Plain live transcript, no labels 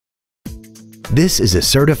This is a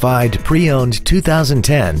certified pre-owned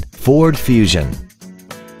 2010 Ford Fusion.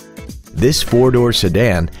 This four-door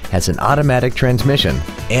sedan has an automatic transmission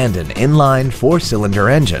and an inline four-cylinder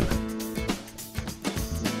engine.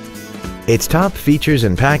 Its top features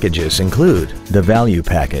and packages include the Value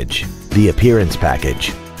Package, the Appearance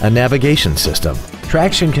Package, a navigation system,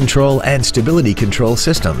 traction control and stability control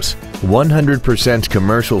systems, 100%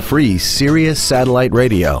 commercial-free Sirius satellite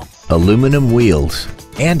radio, aluminum wheels,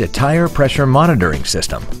 and a tire pressure monitoring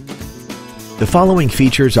system. The following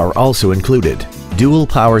features are also included: dual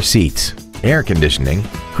power seats, air conditioning,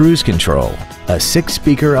 cruise control, a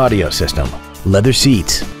 6-speaker audio system, leather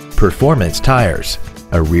seats, performance tires,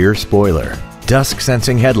 a rear spoiler, dusk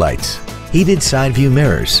sensing headlights, heated side view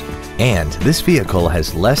mirrors, and this vehicle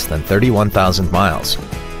has less than 31,000 miles.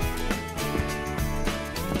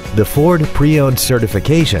 The Ford Pre-Owned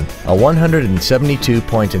Certification, a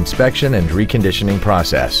 172-point inspection and reconditioning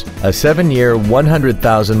process, a 7-year,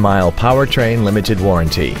 100,000-mile powertrain limited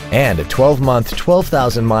warranty, and a 12-month,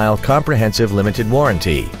 12,000-mile comprehensive limited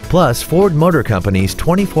warranty, plus Ford Motor Company's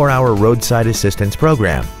 24-hour roadside assistance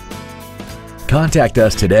program. Contact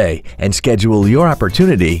us today and schedule your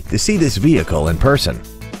opportunity to see this vehicle in person.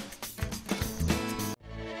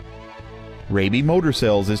 Raabe Motor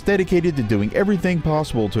Sales is dedicated to doing everything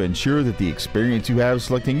possible to ensure that the experience you have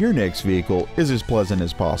selecting your next vehicle is as pleasant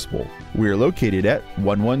as possible. We are located at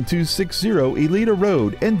 11260 Elida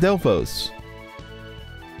Road in Delphos.